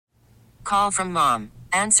Call from mom.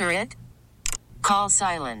 Answer it. Call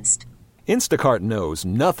silenced. Instacart knows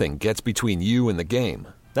nothing gets between you and the game.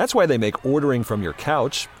 That's why they make ordering from your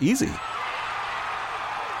couch easy.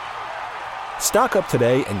 Stock up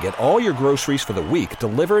today and get all your groceries for the week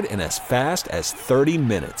delivered in as fast as 30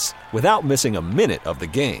 minutes without missing a minute of the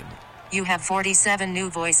game. You have 47 new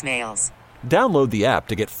voicemails. Download the app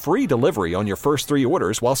to get free delivery on your first 3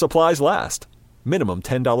 orders while supplies last. Minimum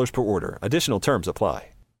 $10 per order. Additional terms apply.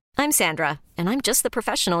 I'm Sandra, and I'm just the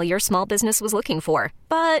professional your small business was looking for.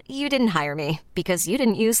 But you didn't hire me because you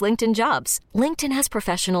didn't use LinkedIn Jobs. LinkedIn has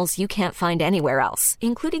professionals you can't find anywhere else,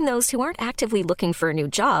 including those who aren't actively looking for a new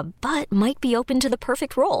job, but might be open to the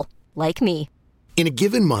perfect role, like me. In a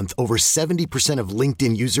given month, over 70% of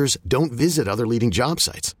LinkedIn users don't visit other leading job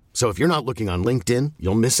sites. So if you're not looking on LinkedIn,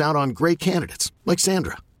 you'll miss out on great candidates like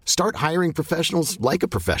Sandra. Start hiring professionals like a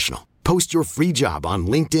professional. Post your free job on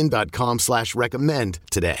linkedin.com/recommend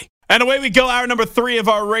today. And away we go, hour number 3 of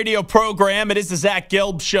our radio program. It is the Zach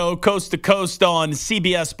Gelb Show, coast to coast on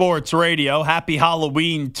CBS Sports Radio. Happy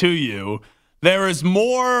Halloween to you. There is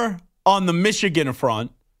more on the Michigan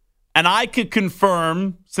front, and I could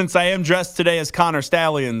confirm, since I am dressed today as Connor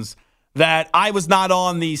Stallions, that I was not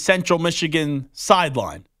on the Central Michigan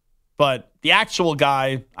sideline. But the actual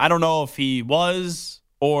guy, I don't know if he was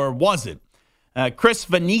or wasn't. Chris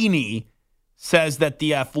Vanini says that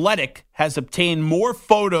The Athletic has obtained more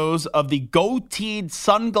photos of the goateed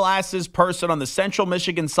sunglasses person on the Central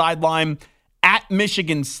Michigan sideline at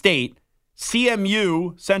Michigan State.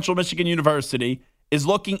 CMU, Central Michigan University, is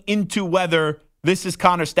looking into whether this is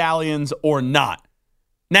Connor Stallions or not.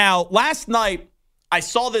 Now, last night, I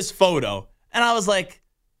saw this photo, and I was like,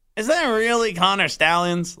 is that really Connor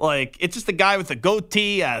Stallions? Like, it's just a guy with a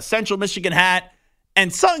goatee, a Central Michigan hat,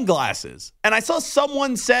 and sunglasses. And I saw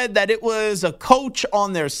someone said that it was a coach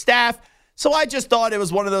on their staff. So I just thought it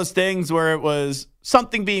was one of those things where it was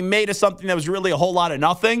something being made of something that was really a whole lot of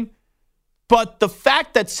nothing. But the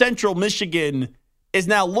fact that Central Michigan is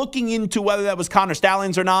now looking into whether that was Connor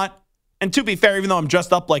Stallions or not, and to be fair, even though I'm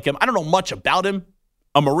dressed up like him, I don't know much about him.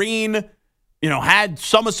 A Marine, had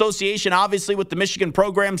some association, obviously, with the Michigan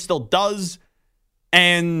program, still does.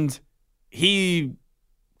 And he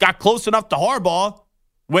got close enough to Harbaugh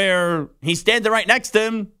where he's standing right next to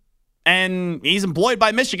him and he's employed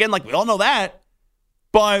by Michigan. Like, we all know that.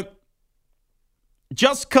 But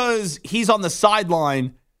just because he's on the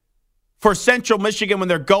sideline for Central Michigan when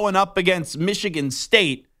they're going up against Michigan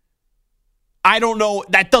State, I don't know.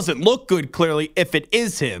 That doesn't look good, clearly, if it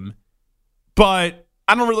is him. But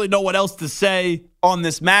I don't really know what else to say on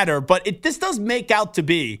this matter. But this does make out to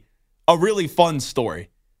be a really fun story.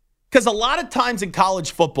 Because a lot of times in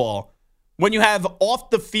college football, when you have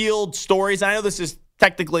off-the-field stories, and I know this is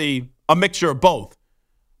technically a mixture of both,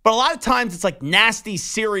 but a lot of times it's like nasty,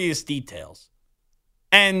 serious details.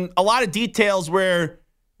 And a lot of details where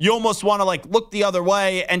you almost want to like look the other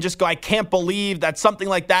way and just go, I can't believe that something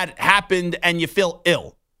like that happened, and you feel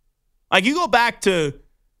ill. Like you go back to,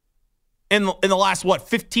 in the last,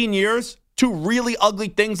 15 years, 2 really ugly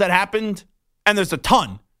things that happened, and there's a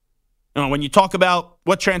ton. When you talk about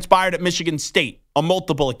what transpired at Michigan State on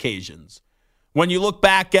multiple occasions, when you look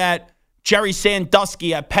back at Jerry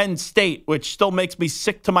Sandusky at Penn State, which still makes me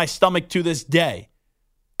sick to my stomach to this day,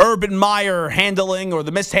 Urban Meyer handling or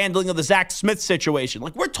the mishandling of the Zach Smith situation.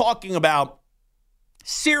 Like, we're talking about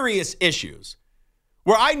serious issues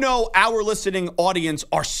where I know our listening audience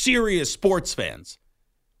are serious sports fans,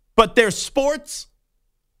 but there's sports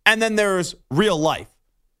and then there's real life.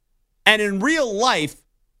 And in real life,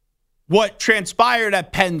 what transpired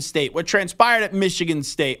at Penn State, what transpired at Michigan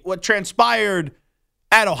State, what transpired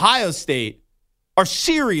at Ohio State are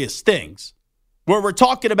serious things where we're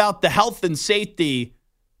talking about the health and safety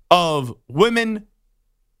of women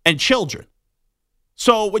and children.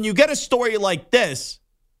 So when you get a story like this,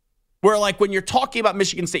 where like when you're talking about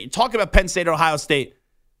Michigan State, you're talking about Penn State or Ohio State,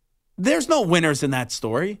 there's no winners in that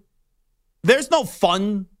story. There's no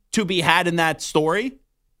fun to be had in that story,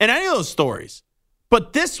 in any of those stories.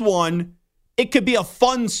 But this one, it could be a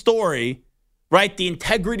fun story, right? The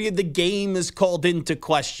integrity of the game is called into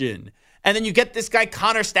question. And then you get this guy,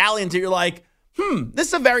 Connor Stallions, and you're like, this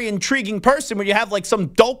is a very intriguing person when you have like some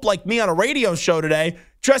dope like me on a radio show today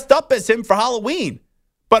dressed up as him for Halloween.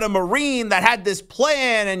 But a Marine that had this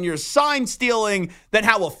plan and you're sign stealing, then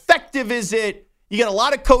how effective is it? You get a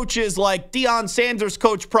lot of coaches like Deion Sanders,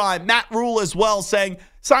 Coach Prime, Matt Rule as well, saying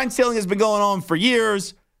sign stealing has been going on for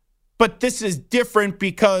years. But this is different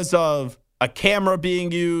because of a camera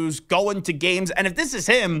being used, going to games. And if this is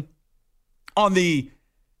him on the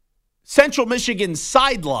Central Michigan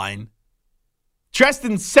sideline, dressed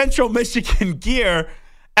in Central Michigan gear,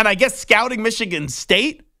 And I guess scouting Michigan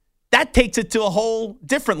State, that takes it to a whole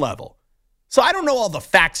different level. So I don't know all the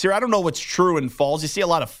facts here. I don't know what's true and false. You see a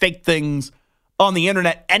lot of fake things on the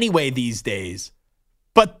internet anyway these days.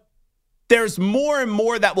 But there's more and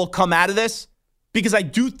more that will come out of this because I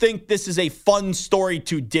do think this is a fun story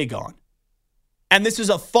to dig on. And this is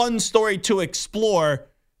a fun story to explore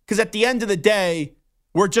because at the end of the day,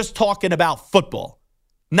 we're just talking about football,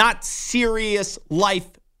 not serious life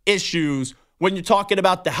issues when you're talking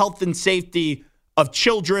about the health and safety of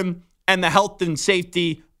children and the health and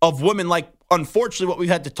safety of women, like unfortunately what we've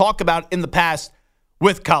had to talk about in the past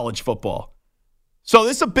with college football. So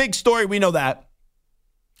this is a big story. We know that.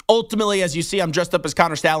 Ultimately, as you see, I'm dressed up as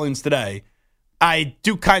Connor Stallions today. I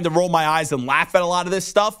do kind of roll my eyes and laugh at a lot of this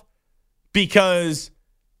stuff because,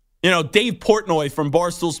 Dave Portnoy from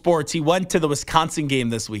Barstool Sports, he went to the Wisconsin game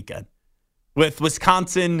this weekend with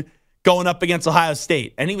Wisconsin going up against Ohio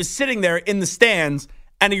State. And he was sitting there in the stands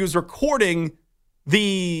and he was recording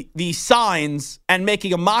the signs and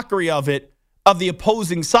making a mockery of it, of the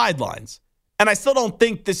opposing sidelines. And I still don't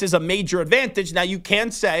think this is a major advantage. Now, you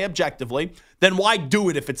can say objectively, then why do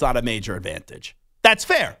it if it's not a major advantage? That's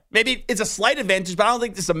fair. Maybe it's a slight advantage, but I don't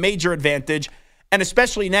think this is a major advantage. And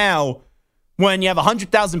especially now when you have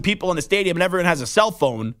 100,000 people in the stadium and everyone has a cell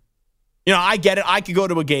phone, I get it. I could go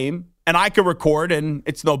to a game and I could record and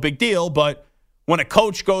it's no big deal. But when a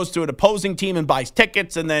coach goes to an opposing team and buys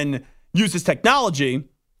tickets and then uses technology,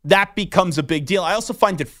 that becomes a big deal. I also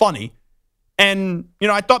find it funny. And,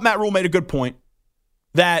 I thought Matt Rule made a good point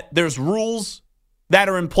that there's rules that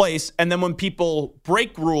are in place. And then when people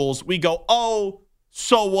break rules, we go, oh,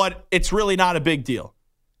 so what? It's really not a big deal.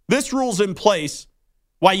 This rule's in place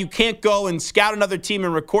why you can't go and scout another team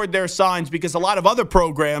and record their signs because a lot of other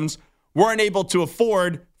programs weren't able to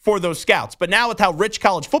afford for those scouts. But now with how rich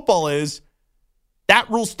college football is, that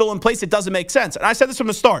rule's still in place. It doesn't make sense. And I said this from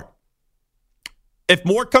the start. If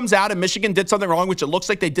more comes out and Michigan did something wrong, which it looks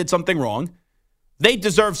like they did something wrong, they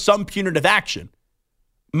deserve some punitive action.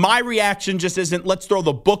 My reaction just isn't, let's throw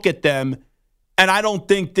the book at them. And I don't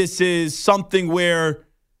think this is something where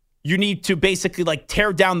you need to basically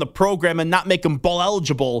tear down the program and not make them bowl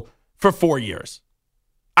eligible for 4 years.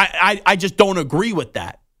 I just don't agree with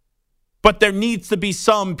that. But there needs to be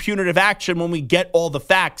some punitive action when we get all the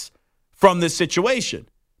facts from this situation.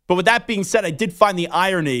 But with that being said, I did find the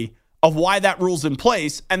irony of why that rule's in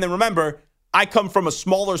place. And then remember, I come from a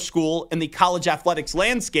smaller school in the college athletics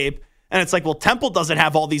landscape, and it's well, Temple doesn't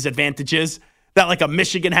have all these advantages that a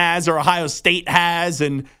Michigan has or Ohio State has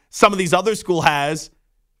and some of these other schools has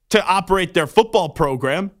to operate their football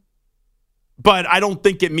program. But I don't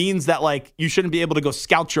think it means that you shouldn't be able to go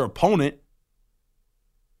scout your opponent.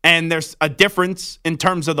 And there's a difference in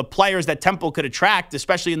terms of the players that Temple could attract,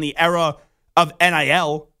 especially in the era of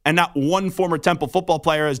NIL, and not one former Temple football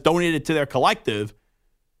player has donated to their collective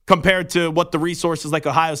compared to what the resources like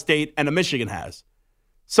Ohio State and a Michigan has.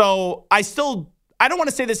 So I don't want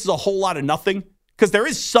to say this is a whole lot of nothing because there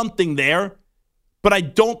is something there, but I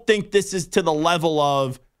don't think this is to the level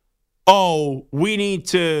of, oh, we need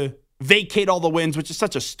to vacate all the wins, which is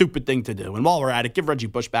such a stupid thing to do. And while we're at it, give Reggie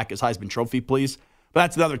Bush back his Heisman Trophy, please. But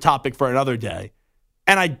that's another topic for another day.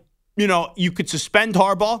 And you could suspend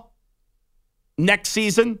Harbaugh next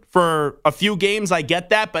season for a few games. I get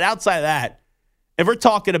that. But outside of that, if we're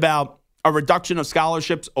talking about a reduction of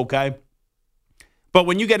scholarships, okay. But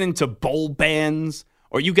when you get into bowl bans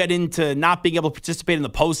or you get into not being able to participate in the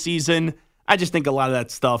postseason, I just think a lot of that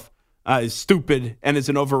stuff is stupid and is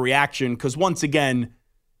an overreaction. Because once again,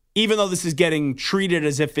 even though this is getting treated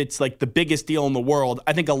as if it's the biggest deal in the world,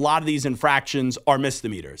 I think a lot of these infractions are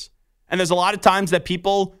misdemeanors. And there's a lot of times that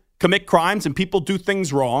people commit crimes and people do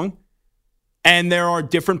things wrong. And there are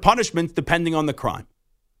different punishments depending on the crime.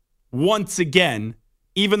 Once again,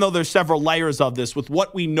 even though there's several layers of this, with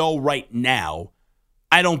what we know right now,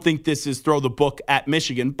 I don't think this is throw the book at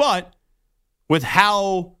Michigan. But with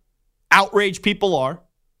how outraged people are,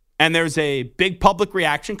 and there's a big public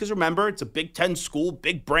reaction, because remember, it's a Big Ten school,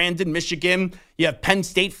 big brand in Michigan. You have Penn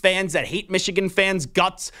State fans that hate Michigan fans'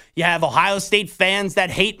 guts. You have Ohio State fans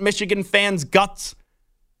that hate Michigan fans' guts.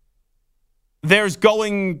 There's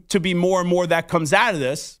going to be more and more that comes out of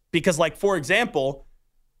this because, for example,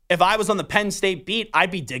 if I was on the Penn State beat,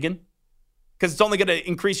 I'd be digging because it's only going to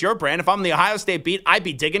increase your brand. If I'm on the Ohio State beat, I'd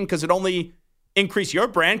be digging because it only increase your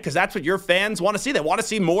brand because that's what your fans want to see. They want to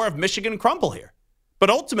see more of Michigan crumble here. But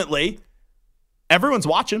ultimately, everyone's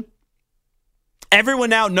watching. Everyone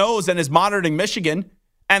now knows and is monitoring Michigan,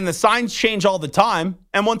 and the signs change all the time.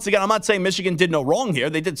 And once again, I'm not saying Michigan did no wrong here.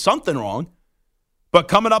 They did something wrong. But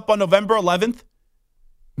coming up on November 11th,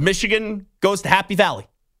 Michigan goes to Happy Valley.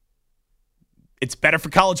 it's better for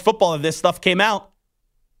college football if this stuff came out,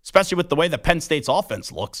 especially with the way that Penn State's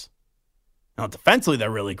offense looks. Now, defensively,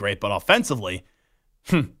 they're really great, but offensively,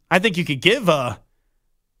 I think you could give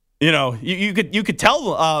you could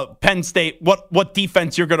tell Penn State what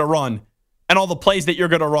defense you're going to run and all the plays that you're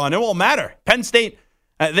going to run. It won't matter. Penn State,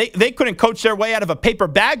 they couldn't coach their way out of a paper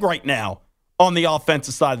bag right now on the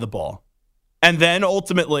offensive side of the ball. And then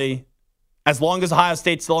ultimately, as long as Ohio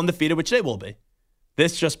State's still undefeated, which they will be,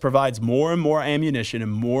 this just provides more and more ammunition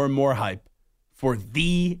and more hype for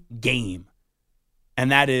the game.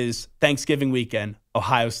 And that is Thanksgiving weekend,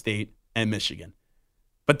 Ohio State and Michigan.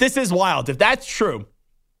 But this is wild. If that's true,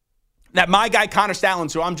 that my guy Connor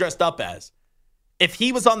Stallings, who I'm dressed up as, if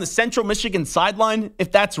he was on the Central Michigan sideline,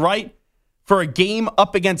 if that's right, for a game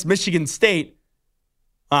up against Michigan State,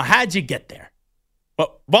 how'd you get there?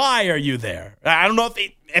 Well, why are you there? I don't know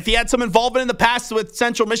if he had some involvement in the past with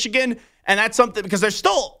Central Michigan, and that's something, because there's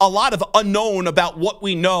still a lot of unknown about what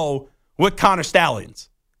we know with Connor Stallings.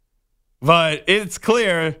 But it's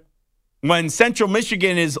clear when Central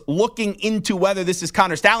Michigan is looking into whether this is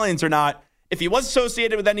Connor Stallings or not, if he was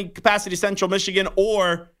associated with any capacity Central Michigan,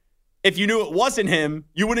 or if you knew it wasn't him,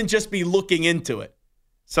 you wouldn't just be looking into it.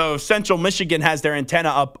 So Central Michigan has their antenna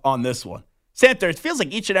up on this one. Samter, it feels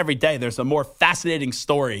like each and every day there's a more fascinating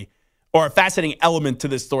story or a fascinating element to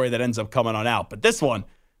this story that ends up coming on out. But this one,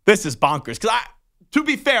 this is bonkers. Because to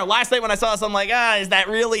be fair, last night when I saw this, I'm like, is that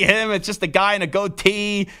really him? It's just a guy in a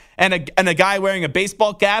goatee and a guy wearing a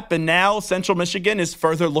baseball cap. And now Central Michigan is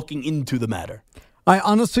further looking into the matter. I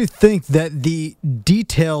honestly think that the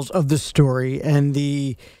details of the story and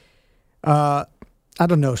the,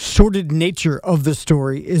 sordid nature of the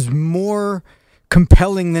story is more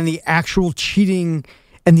compelling than the actual cheating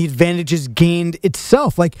and the advantages gained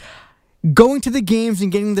itself. Like, going to the games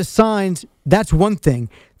and getting the signs, that's one thing.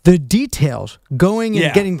 The details, going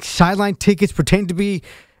and getting sideline tickets, pretending to be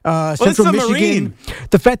Central Michigan. Marine.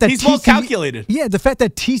 The fact that he's well calculated. Yeah, the fact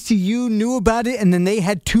that TCU knew about it, and then they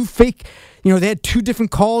had two fake. They had two different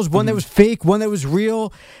calls, one that was fake, one that was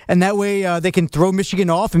real, and that way they can throw Michigan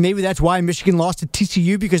off, and maybe that's why Michigan lost to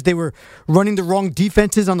TCU, because they were running the wrong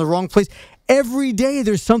defenses on the wrong place. Every day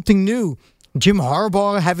there's something new. Jim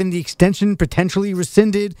Harbaugh having the extension potentially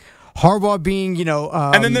rescinded. Harbaugh being,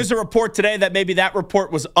 and then there's a report today that maybe that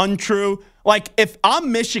report was untrue. Like, if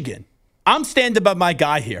I'm Michigan, I'm standing by my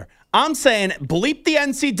guy here. I'm saying, bleep the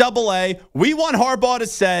NCAA. We want Harbaugh to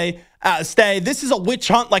stay. This is a witch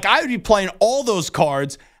hunt. Like, I would be playing all those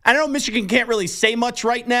cards. I know Michigan can't really say much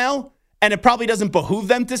right now, and it probably doesn't behoove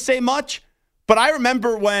them to say much. But I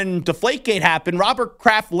remember when Deflategate happened, Robert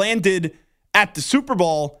Kraft landed at the Super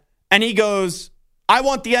Bowl, and he goes, I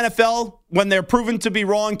want the NFL, when they're proven to be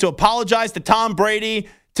wrong, to apologize to Tom Brady,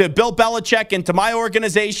 to Bill Belichick, and to my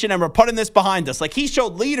organization, and we're putting this behind us. Like, he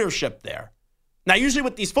showed leadership there. Now, usually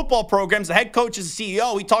with these football programs, the head coach is the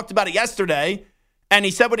CEO. He talked about it yesterday, and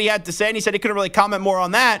he said what he had to say, and he said he couldn't really comment more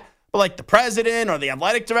on that. But like the president or the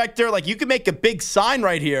athletic director, like, you could make a big sign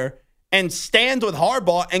right here and stand with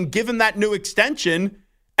Harbaugh and give him that new extension.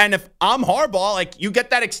 And if I'm Harbaugh, like, you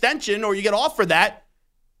get that extension or you get offered that,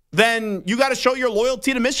 then you got to show your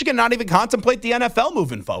loyalty to Michigan, not even contemplate the NFL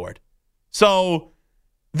moving forward. So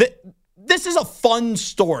this is a fun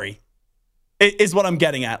story, is what I'm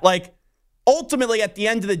getting at. Like, ultimately, at the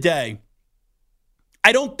end of the day,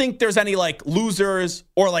 I don't think there's any, like, losers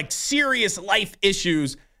or, like, serious life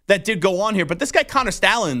issues that did go on here. But this guy, Connor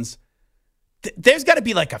Stallings, there's got to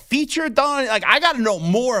be, like, a feature done. Like, I got to know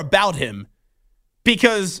more about him.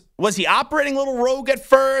 Because was he operating a little rogue at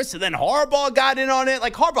first, and then Harbaugh got in on it?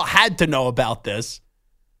 Like, Harbaugh had to know about this.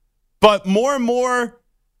 But more and more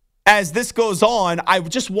as this goes on, I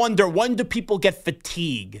just wonder, when do people get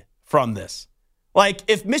fatigue from this? Like,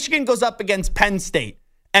 if Michigan goes up against Penn State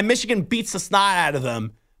and Michigan beats the snot out of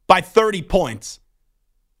them by 30 points,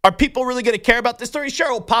 are people really going to care about this story? Sure,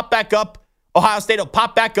 it'll pop back up. Ohio State will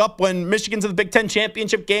pop back up when Michigan's in the Big Ten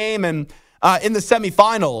championship game and in the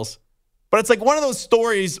semifinals. But it's like one of those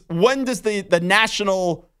stories, when does the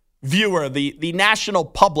national viewer, the national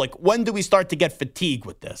public, when do we start to get fatigue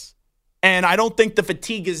with this? And I don't think the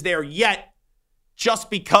fatigue is there yet, just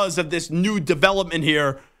because of this new development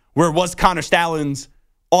here, where it was Connor Stallings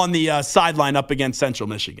on the sideline up against Central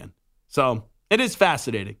Michigan. So it is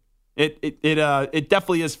fascinating. It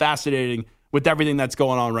definitely is fascinating with everything that's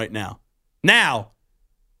going on right now. Now,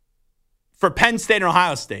 for Penn State and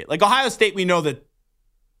Ohio State, like Ohio State, we know that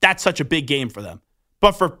that's such a big game for them.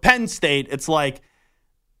 But for Penn State, it's like,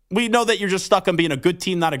 we know that you're just stuck on being a good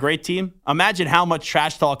team, not a great team. Imagine how much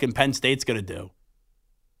trash talking Penn State's going to do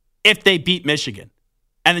if they beat Michigan.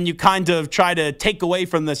 and then you kind of try to take away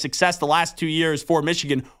from the success the last 2 years for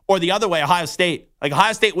Michigan, or the other way, Ohio State. Like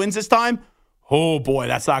Ohio State wins this time, oh boy,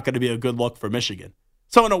 that's not going to be a good look for Michigan.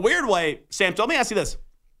 So in a weird way, Sam, so let me ask you this.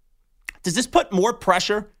 Does this put more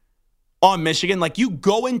pressure on Michigan? Like you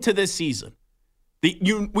go into this season,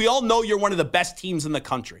 we all know you're one of the best teams in the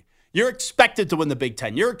country. You're expected to win the Big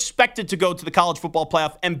Ten. You're expected to go to the college football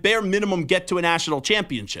playoff and bare minimum get to a national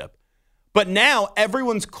championship. But now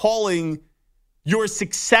everyone's calling your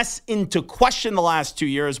success into question the last 2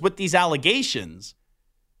 years with these allegations.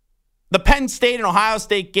 The Penn State and Ohio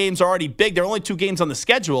State games are already big. There are only 2 games on the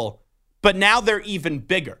schedule, but now they're even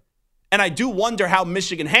bigger. And I do wonder how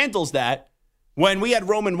Michigan handles that. When we had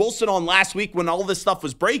Roman Wilson on last week when all this stuff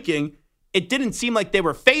was breaking, it didn't seem like they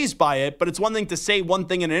were fazed by it, but it's one thing to say one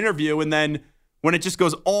thing in an interview, and then when it just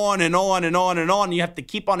goes on and on and on and on, you have to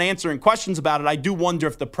keep on answering questions about it. I do wonder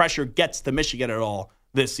if the pressure gets to Michigan at all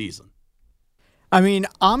this season. I mean,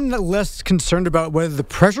 I'm less concerned about whether the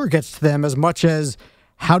pressure gets to them as much as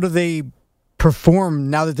how do they perform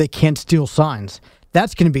now that they can't steal signs.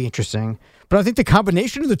 That's going to be interesting. But I think the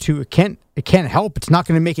combination of the two, it can't help. It's not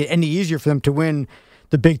going to make it any easier for them to win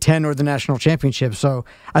the Big Ten or the national championship. So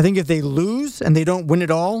I think if they lose and they don't win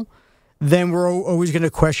it all, then we're always going to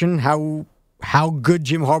question how good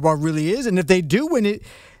Jim Harbaugh really is. And if they do win it,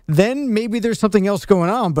 then maybe there's something else going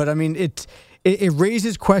on. But I mean, it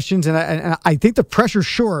raises questions, and I think the pressure,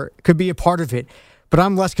 sure, could be a part of it. But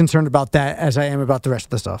I'm less concerned about that as I am about the rest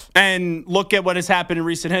of the stuff. And look at what has happened in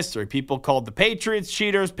recent history. People called the Patriots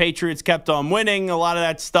cheaters. Patriots kept on winning. A lot of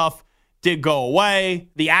that stuff did go away.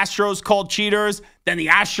 The Astros called cheaters. Then the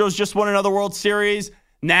Astros just won another World Series.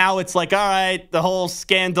 Now it's like, all right, the whole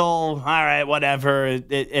scandal, all right, whatever.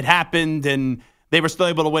 It happened, and they were still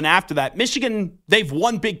able to win after that. Michigan, they've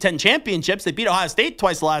won Big Ten championships. They beat Ohio State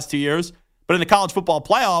twice the last 2 years. But in the college football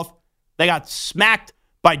playoff, they got smacked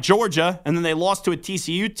by Georgia, and then they lost to a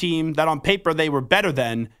TCU team that on paper they were better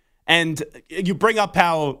than. And you bring up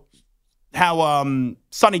how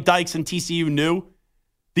Sonny Dykes and TCU knew.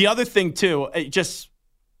 The other thing, too, it just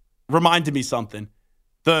reminded me something.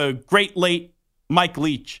 The great late Mike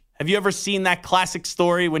Leach. Have you ever seen that classic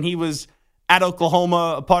story when he was at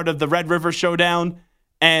Oklahoma, a part of the Red River Showdown,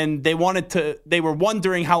 and they were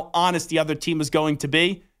wondering how honest the other team was going to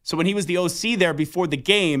be? So when he was the OC there before the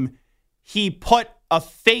game, he put a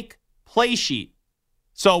fake play sheet.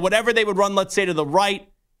 So whatever they would run, let's say to the right,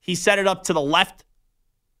 he set it up to the left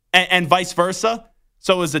and vice versa.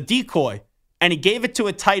 So it was a decoy. And he gave it to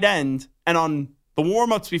a tight end. And on the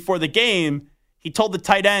warm-ups before the game, he told the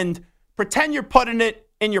tight end, pretend you're putting it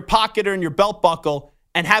in your pocket or in your belt buckle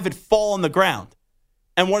and have it fall on the ground.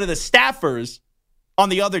 And one of the staffers on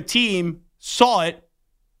the other team saw it,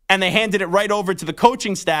 and they handed it right over to the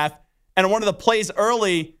coaching staff. And on one of the plays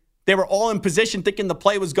early, they were all in position thinking the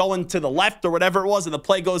play was going to the left or whatever it was, and the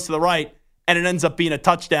play goes to the right, and it ends up being a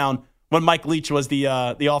touchdown when Mike Leach was the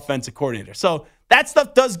offensive coordinator. So that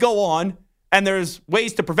stuff does go on, and there's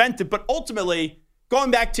ways to prevent it. But ultimately,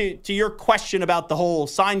 going back to your question about the whole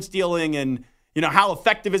sign stealing and how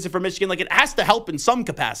effective is it for Michigan, like it has to help in some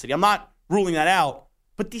capacity. I'm not ruling that out.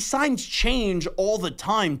 But these signs change all the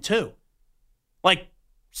time, too. Like,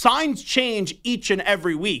 signs change each and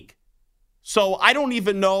every week. So I don't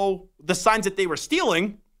even know the signs that they were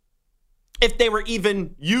stealing, if they were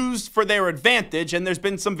even used for their advantage. And there's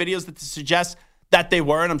been some videos that suggest that they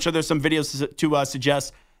were, and I'm sure there's some videos to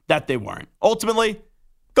suggest that they weren't. Ultimately,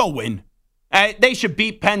 go win. They should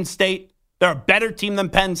beat Penn State. They're a better team than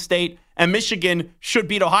Penn State. And Michigan should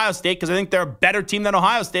beat Ohio State because I think they're a better team than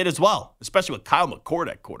Ohio State as well, especially with Kyle McCord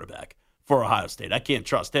at quarterback for Ohio State. I can't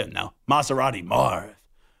trust him. Now, Maserati Marv.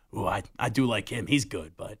 Ooh, I do like him. He's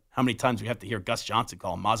good. But how many times we have to hear Gus Johnson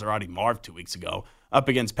call him Maserati Marv 2 weeks ago up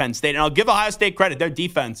against Penn State? And I'll give Ohio State credit. Their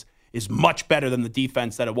defense is much better than the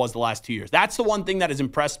defense that it was the last 2 years. That's the one thing that has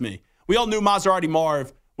impressed me. We all knew Maserati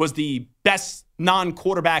Marv was the best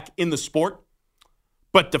non-quarterback in the sport.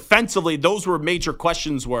 But defensively, those were major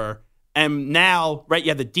questions were. And now, right, you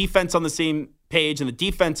have the defense on the same page, and the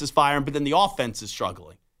defense is firing, but then the offense is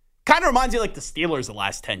struggling. Kind of reminds you like the Steelers the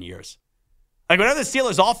last 10 years. Like whenever the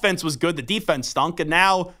Steelers' offense was good, the defense stunk, and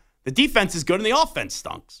now the defense is good and the offense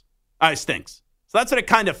stinks. So that's what it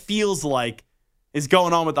kind of feels like is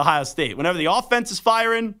going on with Ohio State. Whenever the offense is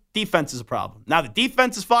firing, defense is a problem. Now the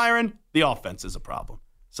defense is firing, the offense is a problem.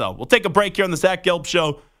 So we'll take a break here on the Zach Gelb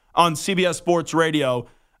Show on CBS Sports Radio.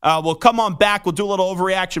 We'll come on back. We'll do a little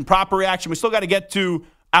overreaction, proper reaction. We still got to get to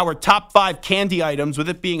our top 5 candy items with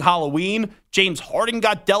it being Halloween. James Harden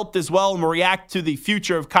got dealt as well, and we'll react to the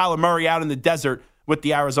future of Kyler Murray out in the desert with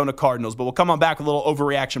the Arizona Cardinals. But we'll come on back with a little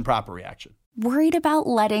overreaction, proper reaction. Worried about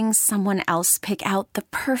letting someone else pick out the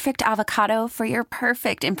perfect avocado for your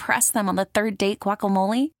perfect impress them on the third date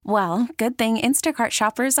guacamole? Well, good thing Instacart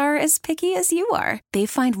shoppers are as picky as you are. They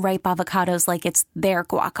find ripe avocados like it's their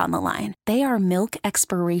guac on the line. They are milk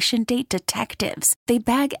expiration date detectives. They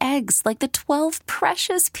bag eggs like the 12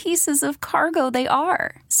 precious pieces of cargo they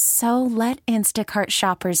are. So let Instacart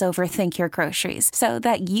shoppers overthink your groceries so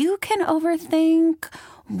that you can overthink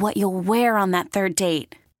what you'll wear on that third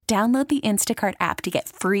date. Download the Instacart app to get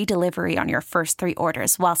free delivery on your first 3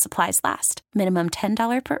 orders while supplies last. Minimum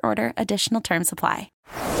 $10 per order. Additional terms apply.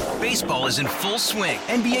 Baseball is in full swing.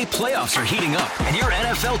 NBA playoffs are heating up, and your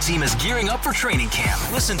NFL team is gearing up for training camp.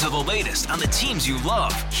 Listen to the latest on the teams you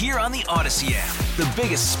love here on the Odyssey app. The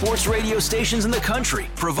biggest sports radio stations in the country,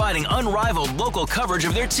 providing unrivaled local coverage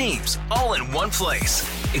of their teams, all in one place.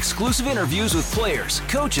 Exclusive interviews with players,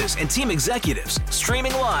 coaches, and team executives,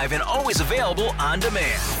 streaming live and always available on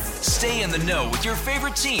demand. Stay in the know with your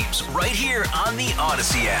favorite teams right here on the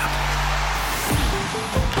Odyssey app.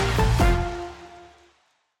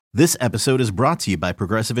 This episode is brought to you by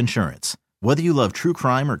Progressive Insurance. Whether you love true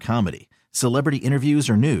crime or comedy, celebrity interviews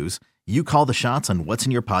or news, you call the shots on what's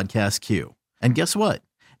in your podcast queue. And guess what?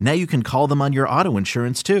 Now you can call them on your auto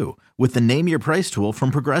insurance too with the Name Your Price tool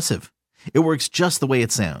from Progressive. It works just the way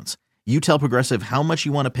it sounds. You tell Progressive how much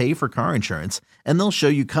you want to pay for car insurance, and they'll show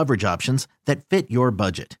you coverage options that fit your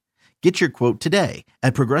budget. Get your quote today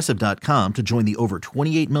at Progressive.com to join the over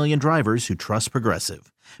 28 million drivers who trust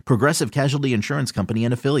Progressive. Progressive Casualty Insurance Company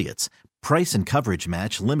and Affiliates. Price and coverage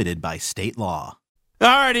match limited by state law. All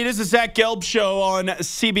righty, this is Zach Gelb Show on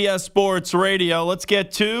CBS Sports Radio. Let's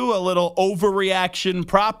get to a little overreaction,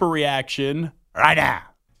 proper reaction right now.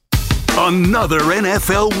 Another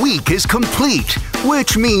NFL week is complete,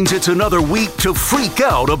 which means it's another week to freak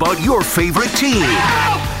out about your favorite team.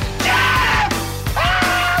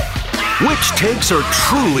 Which takes are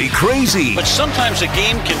truly crazy. But sometimes a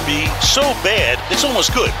game can be so bad, it's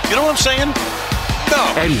almost good. You know what I'm saying?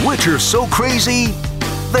 No. And which are so crazy,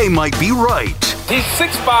 they might be right. He's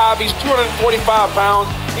 6'5", he's 245 pounds.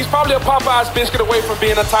 He's probably a Popeye's biscuit away from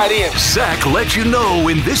being a tight end. Zach lets you know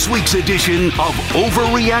in this week's edition of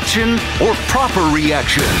Overreaction or Proper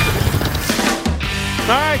Reaction.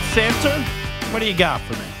 All right, Samson, what do you got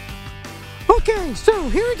for me? Okay, so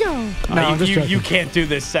here we go. No, you can't do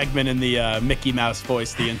this segment in the Mickey Mouse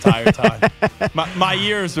voice the entire time. my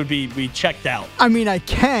ears would be checked out. I mean, I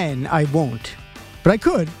can, I won't, but I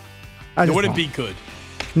could. It wouldn't be good.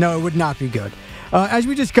 No, it would not be good. As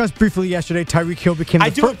we discussed briefly yesterday, Tyreek Hill became. I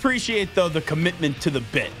do appreciate though the commitment to the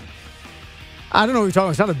bit. I don't know what you're talking about.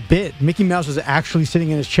 It's not a bit. Mickey Mouse was actually sitting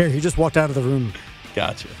in his chair. He just walked out of the room.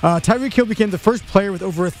 Gotcha. Tyreek Hill became the first player with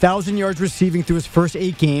over 1,000 yards receiving through his first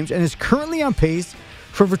 8 games and is currently on pace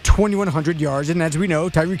for over 2,100 yards. And as we know,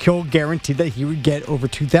 Tyreek Hill guaranteed that he would get over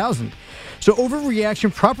 2,000. So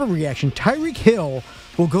overreaction, proper reaction. Tyreek Hill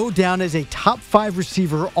will go down as a top 5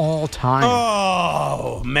 receiver all time.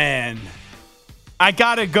 Oh, man. I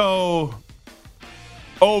got to go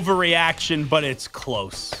overreaction, but it's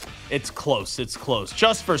close. It's close.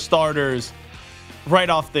 Just for starters, right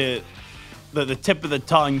off the tip of the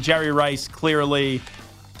tongue, Jerry Rice, clearly.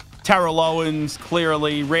 Terrell Owens,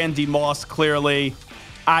 clearly. Randy Moss, clearly.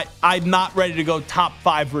 I'm not ready to go top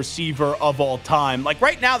 5 receiver of all time. Like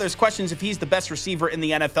right now, there's questions if he's the best receiver in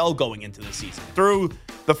the NFL going into the season. Through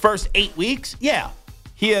the first 8 weeks, yeah.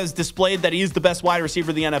 He has displayed that he is the best wide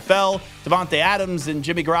receiver in the NFL. Devontae Adams and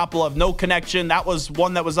Jimmy Garoppolo have no connection. That was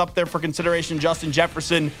one that was up there for consideration. Justin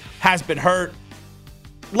Jefferson has been hurt.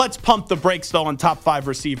 Let's pump the brakes, though, on top 5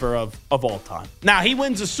 receiver of all time. Now, he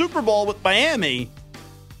wins a Super Bowl with Miami.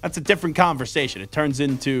 That's a different conversation. It turns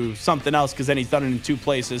into something else because then he's done it in 2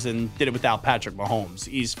 places and did it without Patrick Mahomes.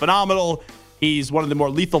 He's phenomenal. He's one of the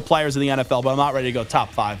more lethal players in the NFL, but I'm not ready to go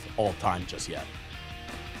top 5 all time just yet.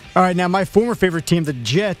 All right, now my former favorite team, the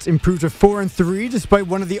Jets, improved to 4-3 despite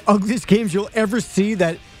one of the ugliest games you'll ever see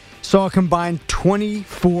that saw a combined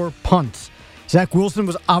 24 punts. Zach Wilson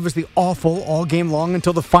was obviously awful all game long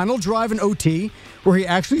until the final drive in OT, where he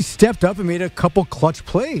actually stepped up and made a couple clutch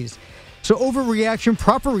plays. So overreaction,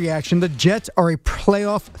 proper reaction, the Jets are a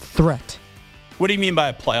playoff threat. What do you mean by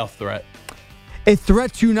a playoff threat? A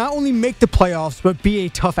threat to not only make the playoffs, but be a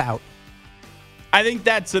tough out. I think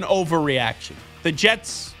that's an overreaction. The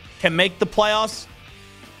Jets can make the playoffs.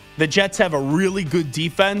 The Jets have a really good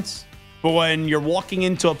defense. But when you're walking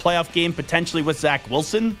into a playoff game potentially with Zach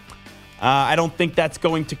Wilson, I don't think that's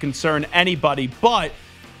going to concern anybody. But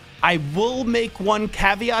I will make one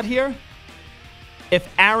caveat here. If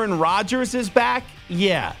Aaron Rodgers is back,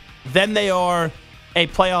 yeah, then they are a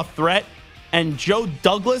playoff threat. And Joe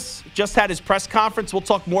Douglas just had his press conference. We'll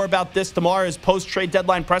talk more about this tomorrow, his post-trade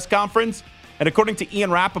deadline press conference. And according to Ian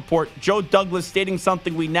Rappaport, Joe Douglas stating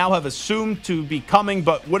something we now have assumed to be coming,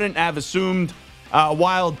 but wouldn't have assumed a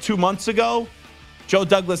while 2 months ago. Joe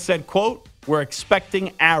Douglas said, quote, "We're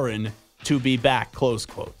expecting Aaron to be back," close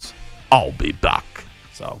quotes. I'll be back.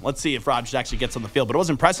 So let's see if Rodgers actually gets on the field. But it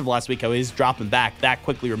was impressive last week how he's dropping back that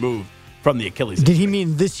quickly removed from the Achilles. Did he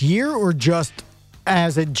mean this year or just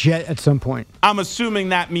as a Jet at some point? I'm assuming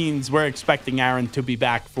that means we're expecting Aaron to be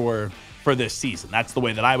back for this season. That's the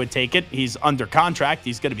way that I would take it. He's under contract.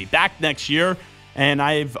 He's going to be back next year. And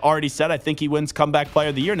I've already said I think he wins Comeback Player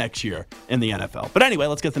of the Year next year in the NFL. But anyway,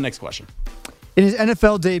 let's get to the next question. In his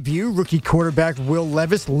NFL debut, rookie quarterback Will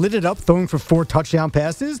Levis lit it up, throwing for 4 touchdown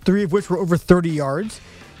passes, 3 of which were over 30 yards,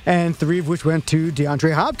 and 3 of which went to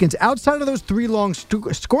DeAndre Hopkins. Outside of those 3 long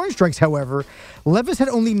scoring strikes, however, Levis had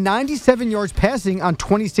only 97 yards passing on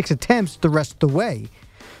 26 attempts the rest of the way.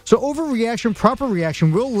 So overreaction, proper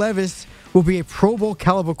reaction, Will Levis will be a Pro Bowl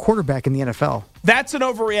caliber quarterback in the NFL. That's an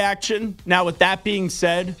overreaction. Now, with that being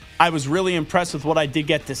said, I was really impressed with what I did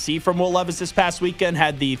get to see from Will Levis this past weekend.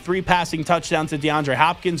 Had the 3 passing touchdowns to DeAndre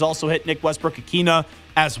Hopkins, also hit Nick Westbrook-Akina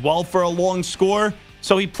as well for a long score.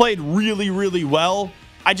 So he played really, really well.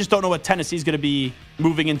 I just don't know what Tennessee's going to be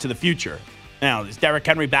moving into the future. Now, is Derrick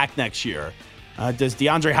Henry back next year? Does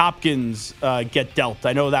DeAndre Hopkins get dealt?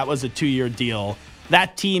 I know that was a 2-year deal.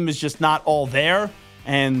 That team is just not all there,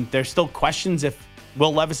 and there's still questions if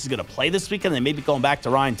Will Levis is going to play this weekend. They may be going back to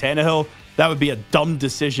Ryan Tannehill. That would be a dumb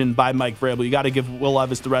decision by Mike Vrabel. You got to give Will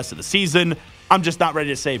Levis the rest of the season. I'm just not ready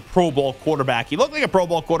to say Pro Bowl quarterback. He looked like a Pro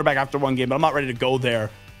Bowl quarterback after one game, but I'm not ready to go there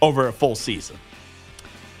over a full season.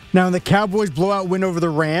 Now, in the Cowboys' blowout win over the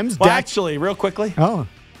Rams, well, actually, real quickly. Oh.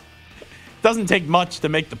 Doesn't take much to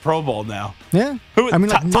make the Pro Bowl now. Yeah.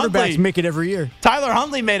 Quarterbacks make it every year. Tyler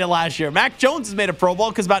Huntley made it last year. Mac Jones has made a Pro Bowl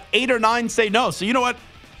because about 8 or 9 say no. So you know what?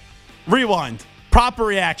 Rewind. Proper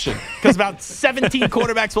reaction. Because about 17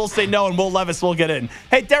 quarterbacks will say no and Will Levis will get in.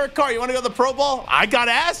 Hey, Derek Carr, you want to go to the Pro Bowl? I got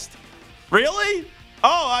asked. Really?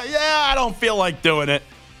 Oh, yeah, I don't feel like doing it.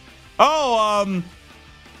 Oh,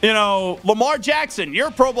 Lamar Jackson, you're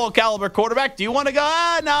a Pro Bowl caliber quarterback. Do you want to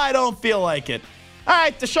go? No, I don't feel like it. All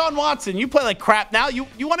right, Deshaun Watson, you play like crap now. You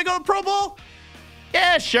want to go to Pro Bowl?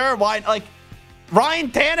 Yeah, sure. Why? Like,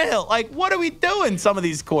 Ryan Tannehill. Like, what are we doing, some of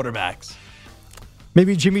these quarterbacks?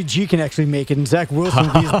 Maybe Jimmy G can actually make it, and Zach Wilson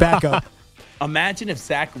will be his backup. Imagine if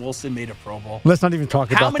Zach Wilson made a Pro Bowl. Let's not even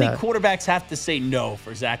talk about that. How many quarterbacks have to say no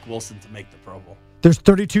for Zach Wilson to make the Pro Bowl? There's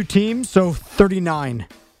 32 teams, so 39.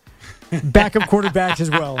 Backup quarterbacks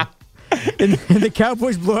as well. In the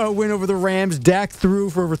Cowboys' blowout win over the Rams, Dak threw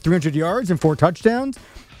for over 300 yards and 4 touchdowns.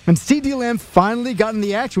 And CeeDee Lamb finally got in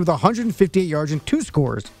the action with 158 yards and 2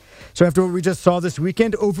 scores. So after what we just saw this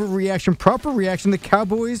weekend, overreaction, proper reaction, the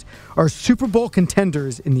Cowboys are Super Bowl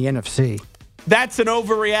contenders in the NFC. That's an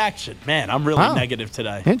overreaction. Man, I'm really negative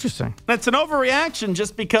today. Interesting. That's an overreaction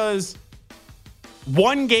just because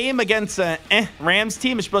one game against a Rams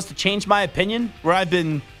team is supposed to change my opinion, where I've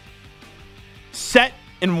been set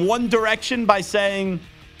in one direction by saying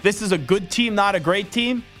this is a good team, not a great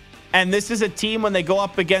team. And this is a team, when they go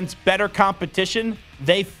up against better competition,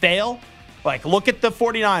 they fail. Like, look at the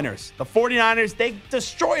 49ers. The 49ers, they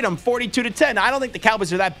destroyed them 42-10. I don't think the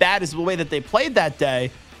Cowboys are that bad as the way that they played that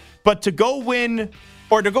day. But to go win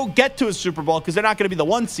or to go get to a Super Bowl, because they're not going to be the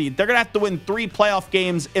 1 seed, they're going to have to win 3 playoff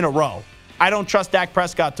games in a row. I don't trust Dak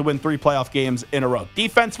Prescott to win 3 playoff games in a row.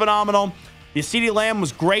 Defense phenomenal. The CeeDee Lamb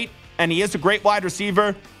was great, and he is a great wide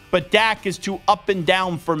receiver. But Dak is too up and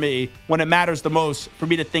down for me when it matters the most for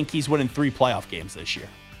me to think he's winning 3 playoff games this year.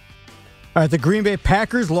 All right, the Green Bay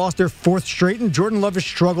Packers lost their 4th straight, and Jordan Love has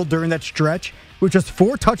struggled during that stretch with just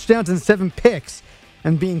 4 touchdowns and 7 picks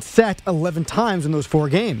and being sacked 11 times in those 4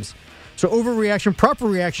 games. So overreaction, proper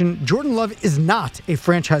reaction, Jordan Love is not a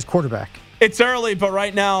franchise quarterback. It's early, but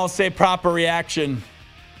right now I'll say proper reaction.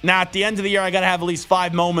 Now, at the end of the year, I got to have at least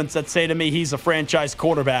 5 moments that say to me he's a franchise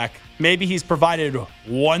quarterback. Maybe he's provided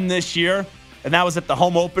 1 this year, and that was at the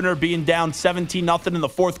home opener, being down 17-0 in the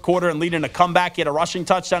 4th quarter and leading a comeback. He had a rushing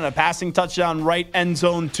touchdown and a passing touchdown, right end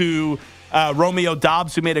zone to Romeo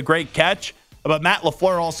Doubs, who made a great catch. But Matt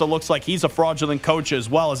LaFleur also looks like he's a fraudulent coach as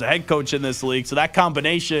well as a head coach in this league. So that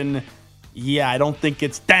combination, yeah, I don't think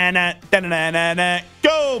it's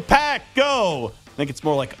go, Pack, go. I think it's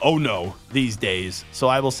more like, oh no, these days. So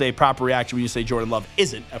I will say proper reaction when you say Jordan Love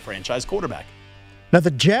isn't a franchise quarterback. Now,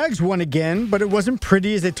 the Jags won again, but it wasn't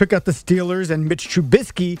pretty as they took out the Steelers and Mitch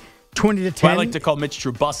Trubisky 20-10. Well, I like to call Mitch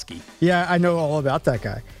Trubisky. Yeah, I know all about that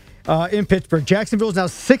guy. in Pittsburgh. Jacksonville is now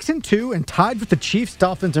 6-2 and tied with the Chiefs,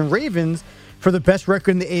 Dolphins, and Ravens for the best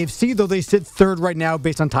record in the AFC, though they sit third right now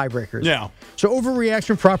based on tiebreakers. Yeah. So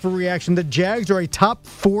overreaction, proper reaction. The Jags are a top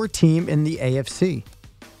 4 team in the AFC.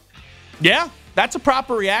 Yeah, that's a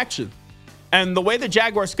proper reaction. And the way the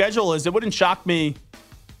Jaguar schedule is, it wouldn't shock me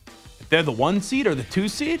if they're the 1 seed or the 2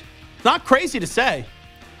 seed. Not crazy to say.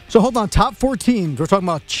 So hold on, top 4 teams. We're talking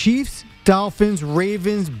about Chiefs, Dolphins,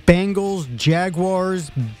 Ravens, Bengals,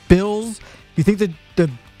 Jaguars, Bills. You think that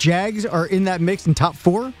the Jags are in that mix in top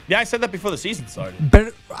 4? Yeah, I said that before the season started.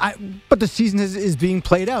 But the season is being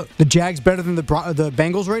played out. The Jags better than the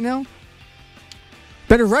Bengals right now?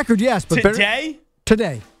 Better record, yes. But Today?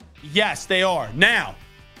 Today. Yes, they are. Now,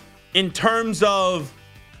 in terms of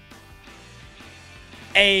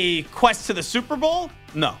a quest to the Super Bowl,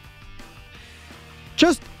 no.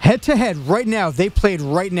 Just head-to-head right now. They played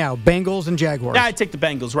right now, Bengals and Jaguars. Yeah, I'd take the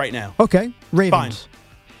Bengals right now. Okay. Ravens. Fine.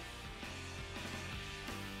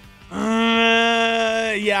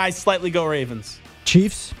 Yeah, I slightly go Ravens.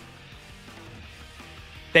 Chiefs.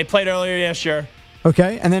 They played earlier, yeah, sure.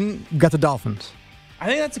 Okay, and then you got the Dolphins. I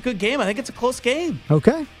think that's a good game. I think it's a close game.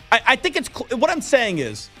 Okay. I think it's what I'm saying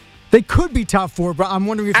is they could be top 4, but I'm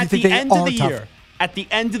wondering if you think they are top. At the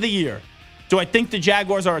end of the year, do I think the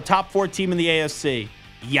Jaguars are a top 4 team in the AFC?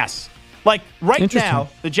 Yes. Like right now,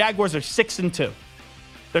 the Jaguars are 6-2.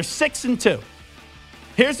 They're 6-2.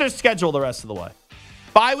 Here's their schedule the rest of the way.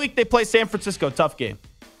 Bye week, they play San Francisco, tough game.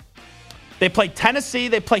 They play Tennessee,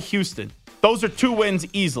 they play Houston. Those are 2 wins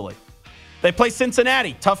easily. They play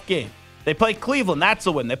Cincinnati, tough game. They play Cleveland, that's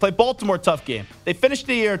a win. They play Baltimore, tough game. They finish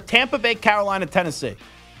the year Tampa Bay, Carolina, Tennessee.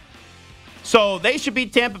 So they should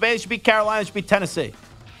beat Tampa Bay, they should beat Carolina, they should beat Tennessee.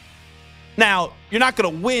 Now, you're not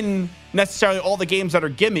going to win necessarily all the games that are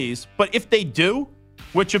gimmies, but if they do,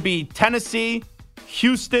 which would be Tennessee,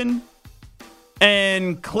 Houston,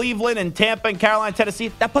 and Cleveland, and Tampa, and Carolina,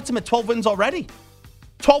 Tennessee, that puts them at 12 wins already.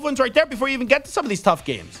 12 wins right there before you even get to some of these tough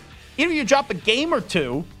games. Either you drop a game or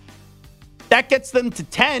 2, that gets them to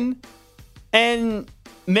 10, and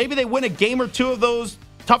maybe they win a game or 2 of those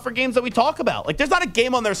tougher games that we talk about. Like, there's not a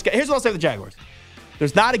game on their schedule. Here's what I'll say to the Jaguars.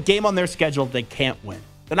 There's not a game on their schedule they can't win.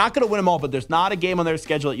 They're not going to win them all, but there's not a game on their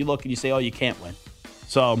schedule that you look and you say, oh, you can't win.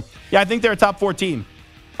 So, yeah, I think they're a top 4 team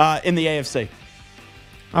in the AFC.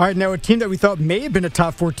 All right, now a team that we thought may have been a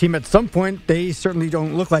top 4 team at some point, they certainly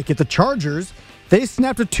don't look like it. The Chargers, they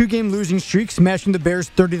snapped a 2-game losing streak, smashing the Bears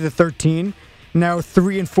 30-13. Now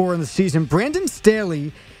 3-4 in the season. Brandon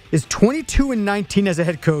Staley is 22-19 as a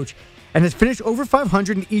head coach and has finished over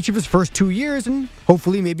 500 in each of his first 2 years and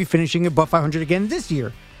hopefully maybe finishing above 500 again this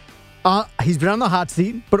year. He's been on the hot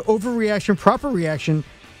seat, but overreaction, proper reaction,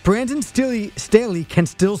 Brandon Staley can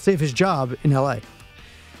still save his job in L.A.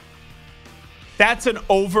 That's an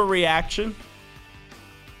overreaction.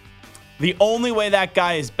 The only way that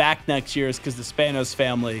guy is back next year is because the Spanos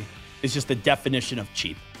family is just the definition of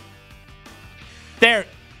cheap.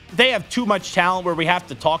 They have too much talent where we have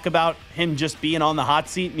to talk about him just being on the hot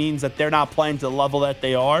seat means that they're not playing to the level that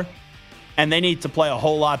they are, and they need to play a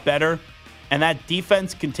whole lot better. And that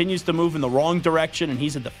defense continues to move in the wrong direction, and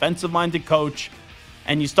he's a defensive-minded coach,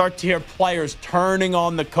 and you start to hear players turning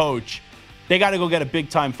on the coach. They got to go get a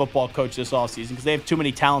big-time football coach this offseason because they have too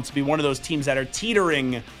many talents to be one of those teams that are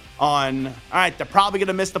teetering on, all right, they're probably going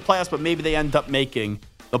to miss the playoffs, but maybe they end up making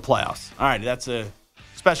the playoffs. All right, that's a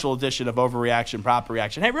special edition of Overreaction, Proper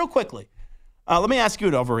Reaction. Hey, real quickly, let me ask you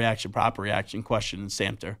an Overreaction, Proper Reaction question,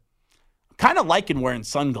 Samter. I'm kind of liking wearing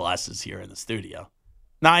sunglasses here in the studio.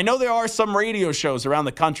 Now, I know there are some radio shows around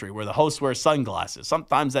the country where the hosts wear sunglasses.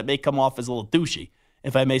 Sometimes that may come off as a little douchey,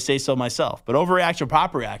 if I may say so myself. But Overreaction,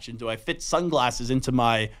 Proper Reaction, do I fit sunglasses into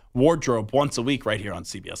my wardrobe once a week right here on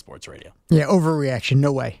CBS Sports Radio? Yeah, overreaction,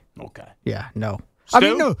 no way. Okay. Yeah, no. Stu? I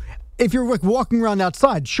mean, no. If you're like walking around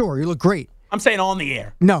outside, sure, you look great. I'm saying on the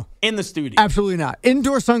air. No. In the studio. Absolutely not.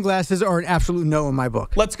 Indoor sunglasses are an absolute no in my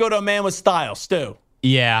book. Let's go to a man with style. Stu.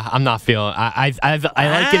 Yeah, I'm not feeling. I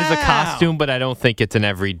like it as a costume, but I don't think it's an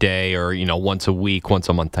everyday or once a week, once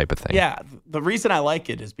a month type of thing. Yeah, the reason I like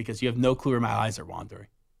it is because you have no clue where my eyes are wandering.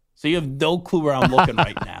 So you have no clue where I'm looking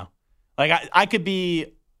right now. Like I could be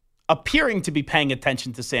appearing to be paying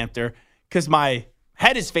attention to Samter because my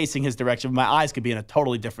head is facing his direction, but my eyes could be in a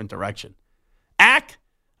totally different direction.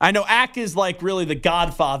 I know Ack is like really the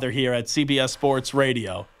godfather here at CBS Sports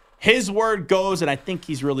Radio. His word goes, and I think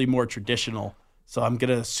he's really more traditional. So I'm going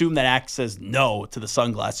to assume that Ack says no to the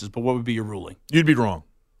sunglasses, but what would be your ruling? You'd be wrong.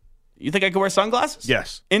 You think I could wear sunglasses?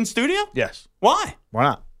 Yes. In studio? Yes. Why? Why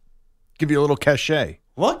not? Give you a little cachet.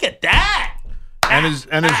 Look at that. And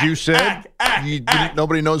as you said,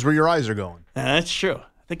 nobody knows where your eyes are going. That's true.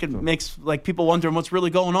 think it makes people wondering what's really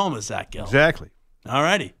going on with Zach Gill. Exactly. All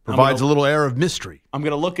righty. Provides a little air of mystery. I'm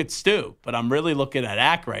going to look at Stu, but I'm really looking at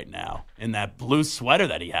Ack right now in that blue sweater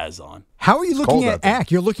that he has on. How are you looking at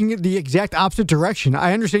Ack? You're looking at the exact opposite direction.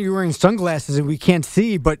 I understand you're wearing sunglasses and we can't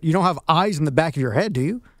see, but you don't have eyes in the back of your head, do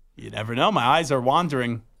you? You never know. My eyes are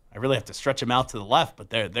wandering. I really have to stretch them out to the left,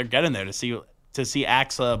 but they're getting there to see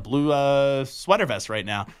Ack's blue sweater vest right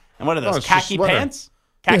now. And what are those, khaki pants?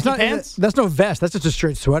 Khaki pants? That's no vest. That's just a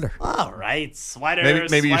straight sweater. All right, sweater.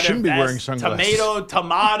 Maybe you shouldn't vest, be wearing sunglasses.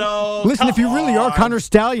 Tomato. Listen, if you really are Connor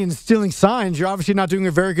Stallions stealing signs, you're obviously not doing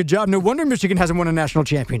a very good job. No wonder Michigan hasn't won a national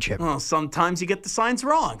championship. Well, sometimes you get the signs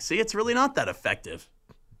wrong. See, it's really not that effective.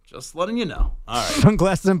 Just letting you know. All right.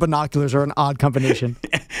 Sunglasses and binoculars are an odd combination.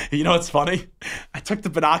 You know what's funny? I took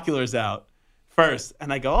the binoculars out first,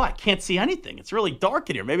 and I go, I can't see anything. It's really dark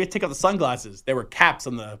in here. Maybe I take off the sunglasses. There were caps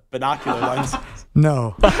on the binocular lenses.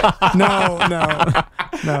 No. And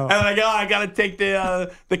I go, I got to take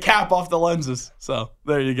the cap off the lenses. So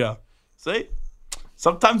there you go. See?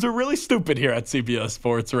 Sometimes we're really stupid here at CBS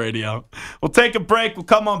Sports Radio. We'll take a break. We'll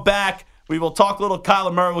come on back. We will talk a little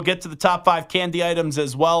Kyler Murray. We'll get to the top 5 candy items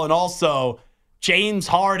as well. And also, James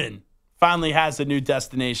Harden finally has a new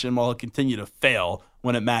destination while he'll continue to fail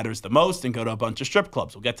when it matters the most and go to a bunch of strip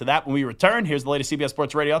clubs. We'll get to that when we return. Here's the latest CBS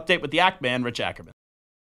Sports Radio update with the Act Man, Rich Ackerman.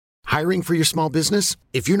 Hiring for your small business?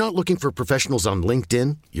 If you're not looking for professionals on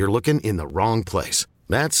LinkedIn, you're looking in the wrong place.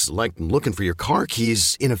 That's like looking for your car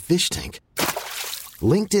keys in a fish tank.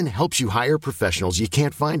 LinkedIn helps you hire professionals you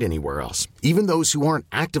can't find anywhere else, even those who aren't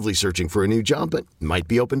actively searching for a new job but might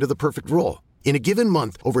be open to the perfect role. In a given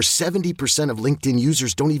month, over 70% of LinkedIn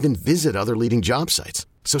users don't even visit other leading job sites.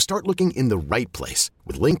 So start looking in the right place.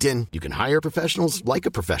 With LinkedIn, you can hire professionals like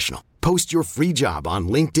a professional. Post your free job on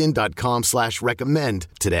linkedin.com/recommend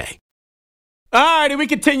today. All right, and we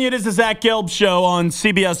continue. This is the Zach Gelb Show on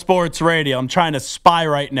CBS Sports Radio. I'm trying to spy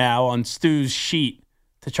right now on Stu's sheet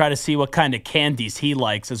to try to see what kind of candies he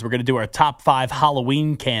likes as we're going to do our top 5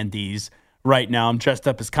 Halloween candies right now. I'm dressed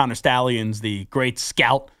up as Connor Stallions, the great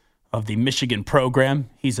scout of the Michigan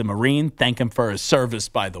program. He's a Marine. Thank him for his service,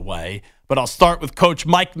 by the way. But I'll start with Coach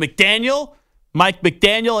Mike McDaniel. Mike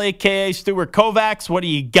McDaniel, a.k.a. Stuart Kovacs, what do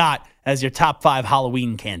you got as your top 5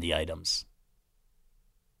 Halloween candy items?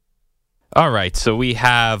 All right, so we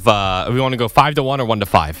have, we want to go 5 to 1 or 1 to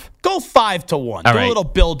 5? Go 5 to 1. All do right. a little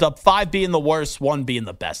build up. 5 being the worst, 1 being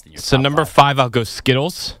the best in your So top number 5, I'll go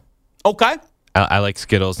Skittles. Okay. I like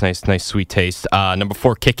Skittles. Nice sweet taste. Number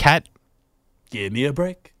 4, Kit Kat. Give me a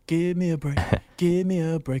break. Give me a break. Give me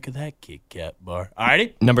a break of that Kit Kat bar. All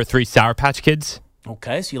righty. Number 3, Sour Patch Kids.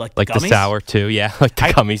 Okay, so you like the gummies? Like the sour, too. Yeah, like the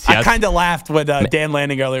gummies, yes. I kind of laughed when Dan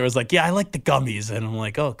Lanning earlier was like, yeah, I like the gummies. And I'm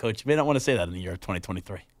like, oh, Coach, you may not want to say that in the year of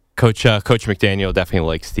 2023. Coach McDaniel definitely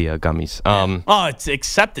likes the gummies. It's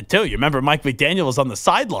accepted, too. You remember Mike McDaniel was on the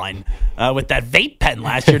sideline with that vape pen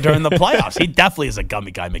last year during the playoffs. He definitely is a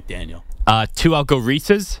gummy guy, McDaniel. 2, I'll go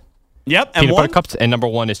Reese's. Yep. And Peanut 1? Butter Cups. And number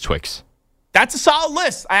 1 is Twix. That's a solid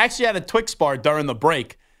list. I actually had a Twix bar during the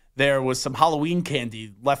break. There was some Halloween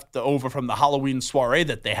candy left over from the Halloween soiree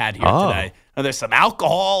that they had here today. And there's some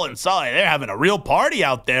alcohol and so they're having a real party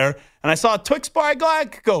out there. And I saw a Twix bar. I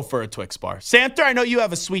could go for a Twix bar. Santa, I know you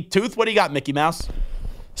have a sweet tooth. What do you got, Mickey Mouse?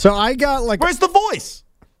 So I got Where's the voice?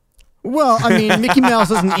 Well, I mean, Mickey Mouse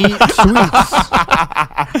doesn't eat sweets.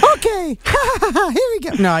 Okay, here we go.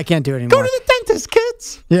 No, I can't do it anymore. Go to the dentist,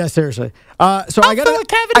 kids. Yeah, seriously. So I got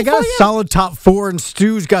a solid top 4, and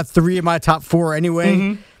Stu's got 3 of my top 4 anyway.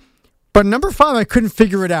 Mm-hmm. But number 5, I couldn't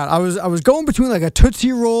figure it out. I was going between like a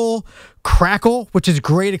Tootsie Roll, Crackle, which is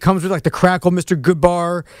great. It comes with like the Crackle, Mr.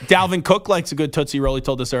 Goodbar. Dalvin Cook likes a good Tootsie Roll. He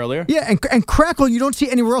told us earlier. Yeah, and Crackle you don't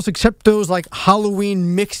see anywhere else except those like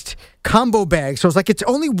Halloween mixed combo bags. So it's like it's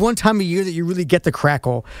only one time a year that you really get the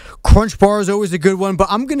Crackle. Crunch Bar is always a good one, but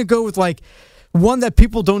I'm gonna go with like one that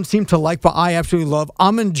people don't seem to like, but I absolutely love.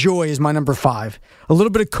 Almond Joy is my number 5. A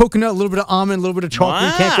little bit of coconut, a little bit of almond, a little bit of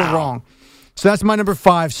chocolate. You can't go wrong. So that's my number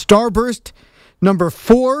 5. Starburst, number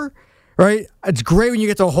 4, right? It's great when you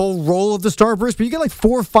get the whole roll of the Starburst, but you get like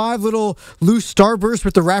 4 or 5 little loose Starbursts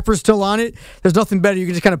with the wrapper still on it. There's nothing better. You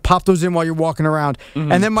can just kind of pop those in while you're walking around.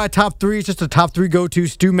 Mm-hmm. And then my top 3 is just the top 3 go-to.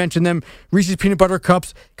 Stu mentioned them. Reese's Peanut Butter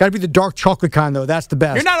Cups. Got to be the dark chocolate kind, though. That's the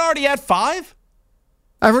best. You're not already at 5?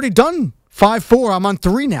 I've already done 5, 4. I'm on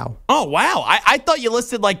 3 now. Oh, wow. I thought you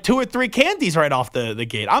listed like 2 or 3 candies right off the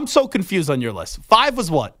gate. I'm so confused on your list. 5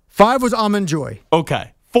 was what? 5 was Almond Joy.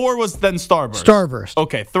 Okay. 4 was then Starburst. Starburst.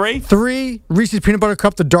 Okay. 3? 3, Reese's Peanut Butter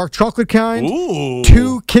Cup, the dark chocolate kind. Ooh.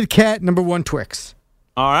 2, Kit Kat. Number 1, Twix.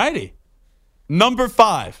 All righty. Number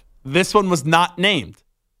 5. This one was not named.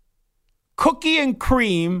 Cookie and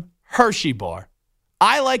Cream Hershey Bar.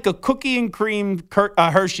 I like a cookie and cream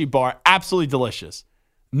Hershey bar. Absolutely delicious.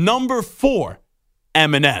 Number 4,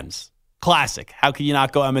 M&M's. Classic. How can you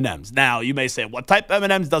not go M&M's? Now, you may say, what type of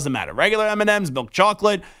M&M's? Doesn't matter. Regular M&M's, milk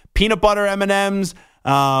chocolate, peanut butter M&M's,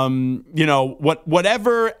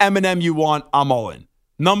 whatever M&M you want, I'm all in.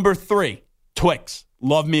 Number 3, Twix.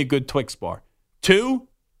 Love me a good Twix bar. 2,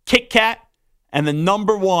 Kit Kat. And then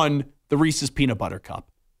number 1, the Reese's Peanut Butter Cup.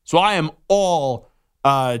 So I am all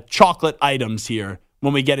chocolate items here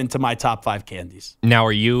when we get into my top 5 candies. Now,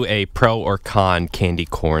 are you a pro or con candy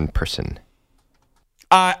corn person?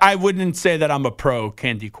 I wouldn't say that I'm a pro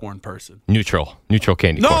candy corn person. Neutral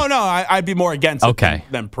candy corn. No, I'd be more against it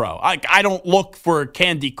than pro. I don't look for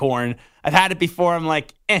candy corn. I've had it before. I'm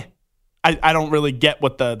like, I don't really get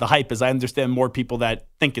what the hype is. I understand more people that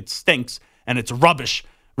think it stinks and it's rubbish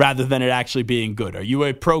rather than it actually being good. Are you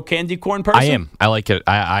a pro candy corn person? I am. I like it.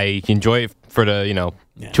 I enjoy it for the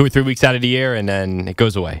 2 or 3 weeks out of the year, and then it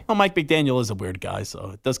goes away. Well, Mike McDaniel is a weird guy,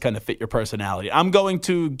 so it does kind of fit your personality. I'm going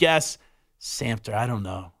to guess Samter. I don't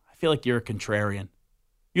know. I feel like you're a contrarian.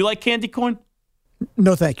 You like candy corn?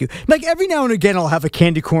 No, thank you. Like, every now and again, I'll have a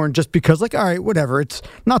candy corn just because, like, all right, whatever. It's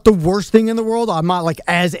not the worst thing in the world. I'm not, like,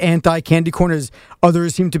 as anti-candy corn as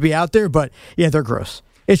others seem to be out there, but, yeah, they're gross.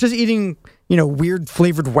 It's just eating, weird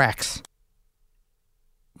flavored wax.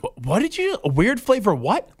 What did you... A weird flavor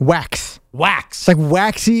what? Wax. Wax. It's like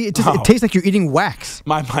waxy. It tastes like you're eating wax.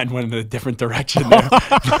 My mind went in a different direction there.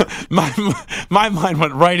 my mind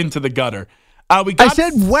went right into the gutter. I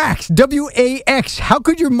said wax. W-A-X. How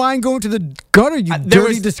could your mind go into the gutter, you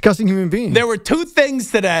dirty, disgusting human being? There were 2 things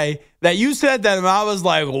today that you said that, and I was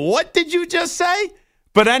like, what did you just say?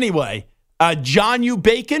 But anyway, John U.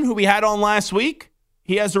 Bacon, who we had on last week,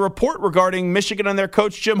 he has a report regarding Michigan and their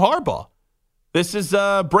coach, Jim Harbaugh. This is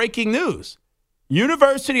breaking news.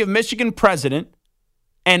 University of Michigan president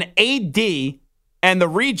and AD and the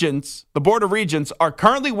regents, the Board of Regents, are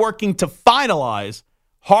currently working to finalize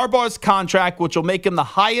Harbaugh's contract, which will make him the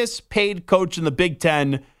highest paid coach in the Big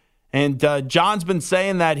Ten. And John's been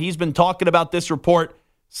saying that he's been talking about this report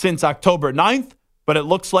since October 9th, but it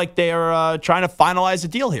looks like they are trying to finalize a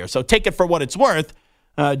deal here. So take it for what it's worth.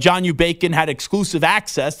 John U. Bacon had exclusive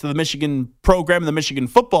access to the Michigan program, the Michigan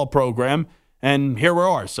football program, and here we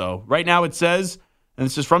are. So right now it says, and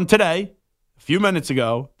this is from today, a few minutes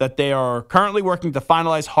ago, that they are currently working to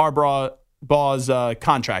finalize Harbaugh's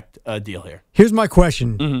contract deal here. Here's my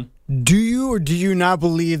question. Mm-hmm. Do you or do you not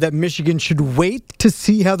believe that Michigan should wait to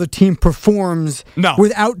see how the team performs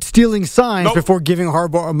without stealing signs before giving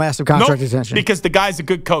Harbaugh a massive contract extension? Because the guy's a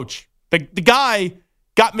good coach. The guy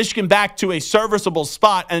got Michigan back to a serviceable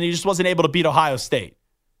spot, and he just wasn't able to beat Ohio State.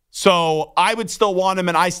 So I would still want him,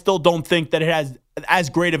 and I still don't think that it has as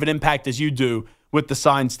great of an impact as you do with the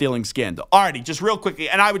sign-stealing scandal. Alrighty, just real quickly,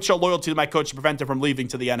 and I would show loyalty to my coach to prevent him from leaving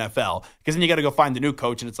to the NFL, because then you got to go find a new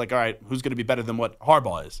coach, and it's like, all right, who's going to be better than what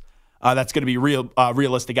Harbaugh is? That's going to be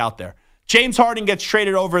realistic out there. James Harden gets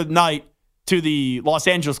traded overnight to the Los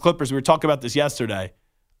Angeles Clippers. We were talking about this yesterday.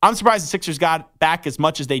 I'm surprised the Sixers got back as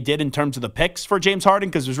much as they did in terms of the picks for James Harden,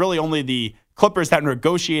 because there's really only the Clippers that were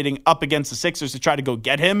negotiating up against the Sixers to try to go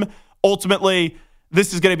get him. Ultimately,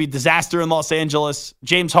 this is going to be disaster in Los Angeles.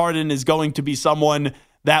 James Harden is going to be someone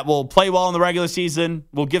that will play well in the regular season,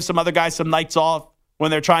 will give some other guys some nights off when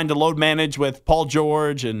they're trying to load manage with Paul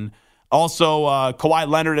George and also Kawhi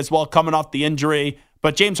Leonard as well coming off the injury.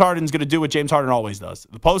 But James Harden's going to do what James Harden always does.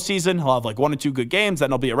 The postseason, he'll have like 1 or 2 good games, then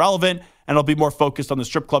he'll be irrelevant, and he'll be more focused on the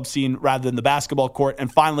strip club scene rather than the basketball court.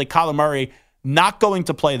 And finally, Kyler Murray, not going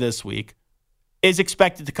to play this week, is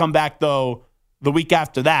expected to come back, though, the week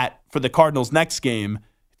after that for the Cardinals' next game.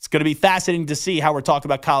 It's going to be fascinating to see how we're talking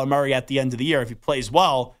about Kyler Murray at the end of the year. If he plays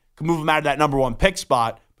well, can move him out of that number 1 pick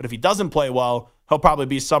spot. But if he doesn't play well, he'll probably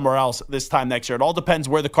be somewhere else this time next year. It all depends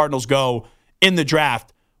where the Cardinals go in the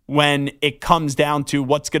draft when it comes down to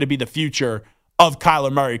what's going to be the future of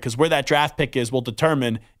Kyler Murray, because where that draft pick is will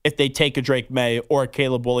determine if they take a Drake May or a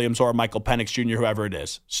Caleb Williams or a Michael Penix Jr., whoever it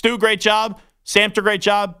is. Stu, great job. Samter, great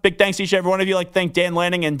job. Big thanks to each and every one of you. I'd like to thank Dan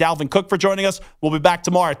Lanning and Dalvin Cook for joining us. We'll be back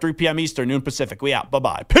tomorrow at 3 p.m. Eastern, noon Pacific. We out.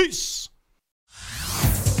 Bye-bye. Peace.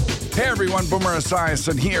 Hey everyone, Boomer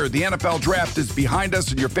Esiason here. The NFL draft is behind us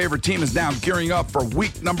and your favorite team is now gearing up for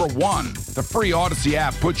week number 1. The free Odyssey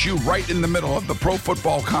app puts you right in the middle of the pro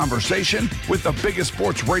football conversation with the biggest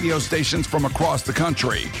sports radio stations from across the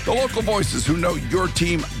country. The local voices who know your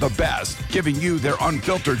team the best, giving you their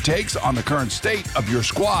unfiltered takes on the current state of your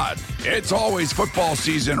squad. It's always football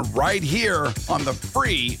season right here on the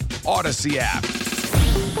free Odyssey app.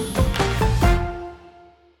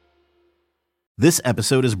 This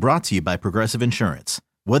episode is brought to you by Progressive Insurance.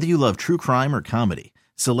 Whether you love true crime or comedy,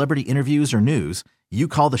 celebrity interviews, or news, you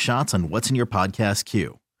call the shots on what's in your podcast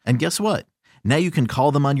queue. And guess what? Now you can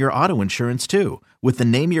call them on your auto insurance too with the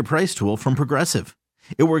Name Your Price tool from Progressive.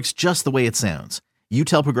 It works just the way it sounds. You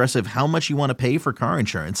tell Progressive how much you want to pay for car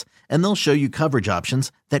insurance, and they'll show you coverage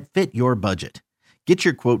options that fit your budget. Get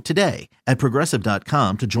your quote today at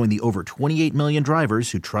Progressive.com to join the over 28 million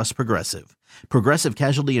drivers who trust Progressive. Progressive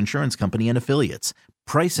Casualty Insurance Company and Affiliates.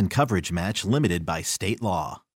 Price and coverage match limited by state law.